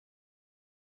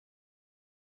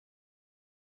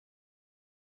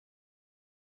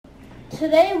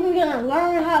Today we're gonna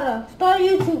learn how to start a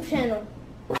YouTube channel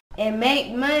and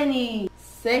make money.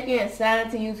 Second, sign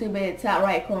into YouTube in the top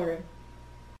right corner.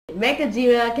 Make a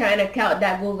Gmail account and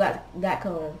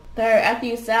account.google.com. Third, after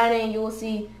you sign in, you will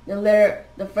see the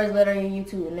first letter in your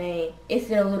YouTube name. It's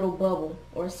in a little bubble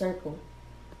or circle.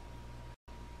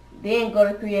 Then go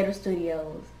to Creator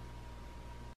Studios.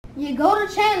 You go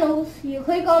to channels, you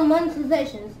click on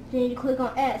monetizations, then you click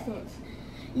on AdSense.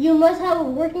 You must have a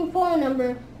working phone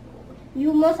number.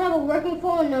 If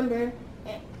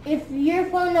your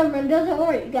phone number doesn't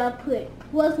work, you gotta put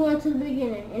 +1 to the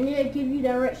beginning, and it'll give you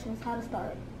directions how to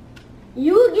start.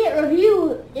 You will get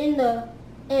reviewed in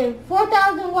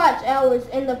 4,000 watch hours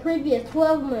in the previous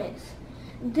 12 months.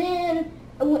 Then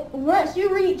once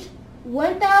you reach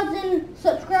 1,000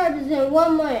 subscribers in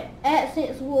 1 month,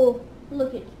 AdSense will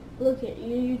look at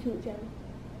your YouTube channel.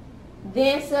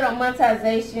 Then set up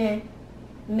monetization,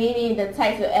 meaning the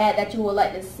types of ad that you would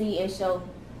like to see and show.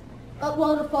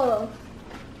 Upload a photo.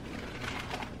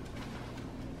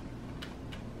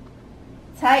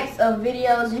 Types of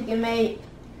videos you can make: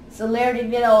 celebrity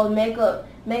videos, makeup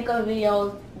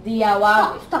videos,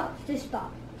 DIY. Stop.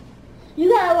 You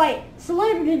gotta like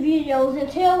celebrity videos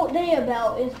and tell what they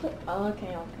about.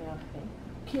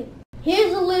 Okay.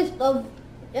 Here's a list of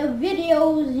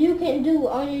videos you can do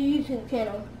on your YouTube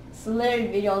channel.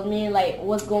 Celebrity videos mean like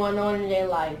what's going on in their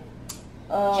life.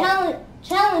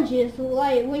 Challenges,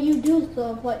 like when you do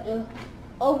stuff like the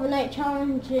overnight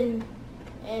challenge and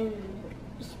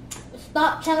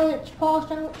stop challenge, pause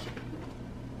challenge.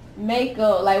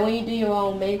 Makeup, like when you do your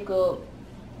own makeup,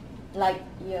 like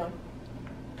yeah.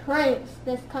 Pranks,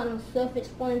 that's kind of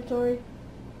self-explanatory.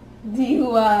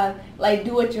 DIY, like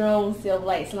do it your own self,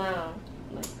 like slime.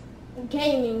 Like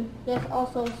gaming, that's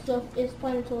also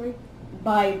self-explanatory.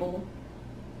 Bible.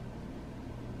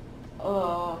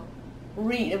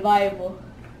 Read the Bible.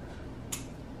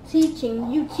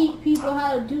 Teaching, you teach people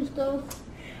how to do stuff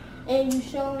and you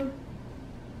show them.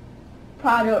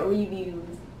 Product reviews.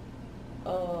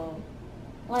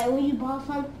 Like when you bought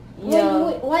something.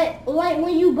 Yeah. Like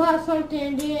when you bought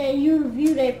something, then you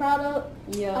review their product.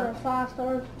 Yeah. Out of 5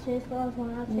 stars, 10 stars,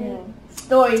 1 out of 10. Yeah.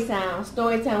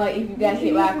 Story time. Like if you got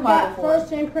hit by a car before.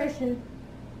 First impression.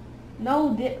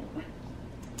 No,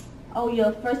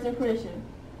 first impression.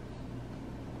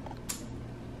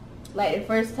 Like the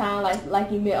first time, like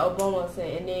you met Obama,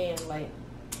 and then like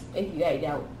if you act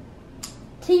out.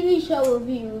 TV show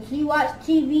reviews. You watch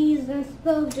TVs and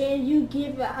stuff, then you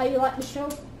give it how you like the show.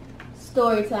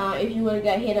 Story time. If you would have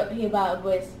got hit by a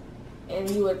bus, and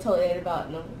you would have told it about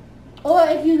them. Or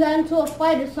if you got into a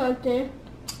fight or something.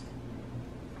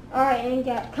 Alright, and you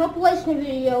got compilation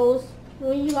videos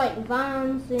when you like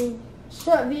vines and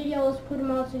short videos, put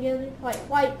them all together, like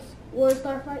fights, word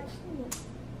star fights.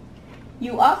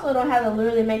 You also don't have to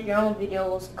literally make your own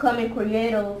videos. Come in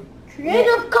Creative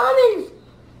Commons!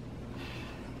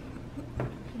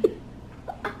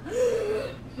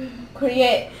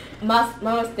 My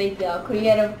mistake, y'all.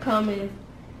 Creative Commons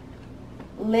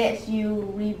lets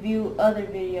you review other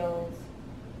videos.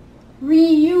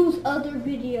 Reuse other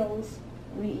videos.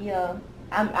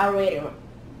 I read it.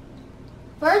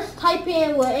 First, type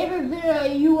in whatever video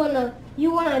you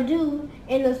wanna do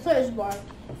in the search bar.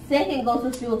 Second, go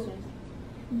to filters.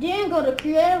 Then go to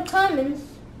Creative Commons.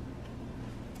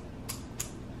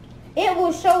 It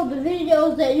will show the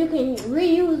videos that you can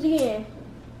reuse again.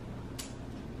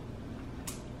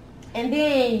 And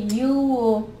then you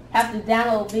will have to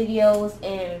download videos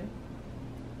and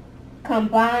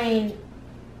combine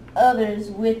others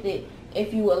with it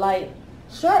if you would like.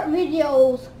 Short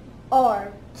videos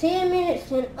are 10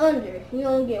 minutes and under. You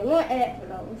don't get 1 ad for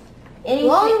those.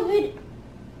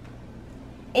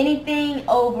 Anything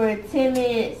over 10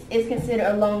 minutes is considered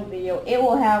a long video. It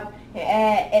will have an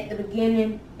ad at the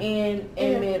beginning and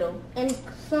in the middle. And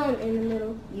some in the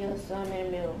middle. Yeah, some in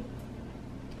the middle.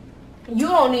 You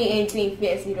don't need anything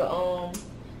fancy to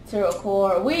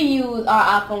record. We use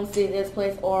our iPhone 6s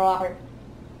Plus or our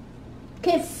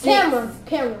camera.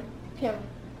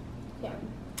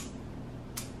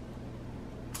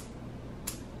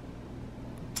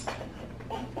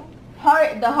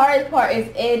 The hardest part is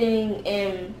editing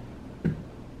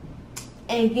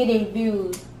and getting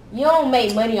views. You don't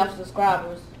make money off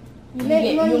subscribers. You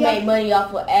make money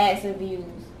off of ads and views.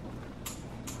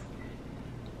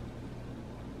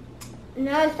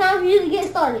 Now it's time for you to get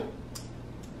started.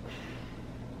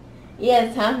 Yeah,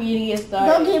 it's time for you to get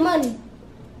started. Don't get money.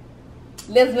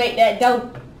 Let's make that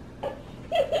dope.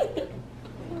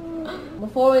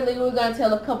 Before we leave, we're going to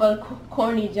tell a couple of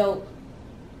corny jokes.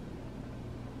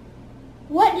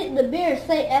 What did the bear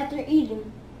say after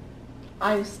eating?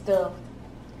 I'm stuffed.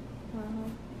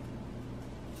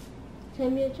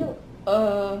 Send me a joke.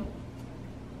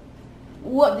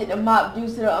 What did the mop do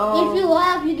to the If you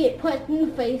laugh, you get punched in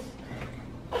the face.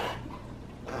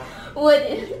 What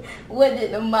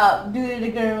did the mop do to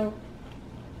the girl?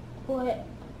 What?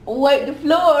 Wipe the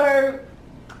floor.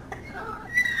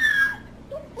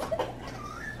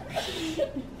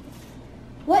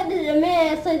 What did the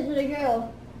man say to the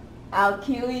girl? I'll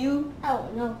kill you. I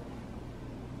don't know.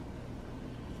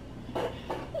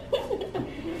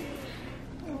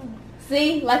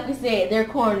 See, like we said, they're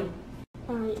corny.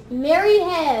 Alright. Mary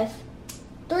has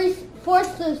four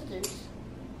sisters.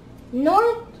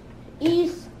 North,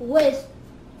 east, west,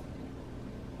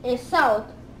 and south.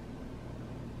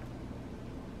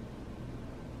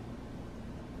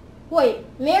 Wait,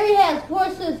 Mary has four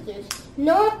sisters.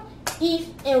 North, east,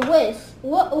 and west.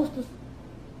 What was the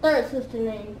third sister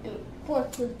name and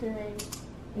fourth sister name?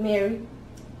 Mary.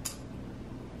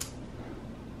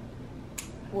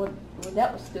 Well,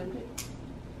 that was stupid.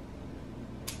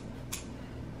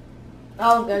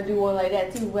 I was gonna do one like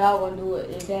that too, but I was gonna do it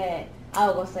in that. I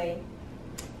was gonna say,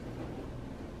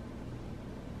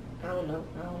 I don't know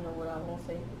what I was gonna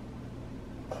say.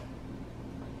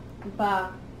 Bye.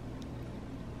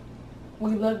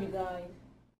 We love you guys.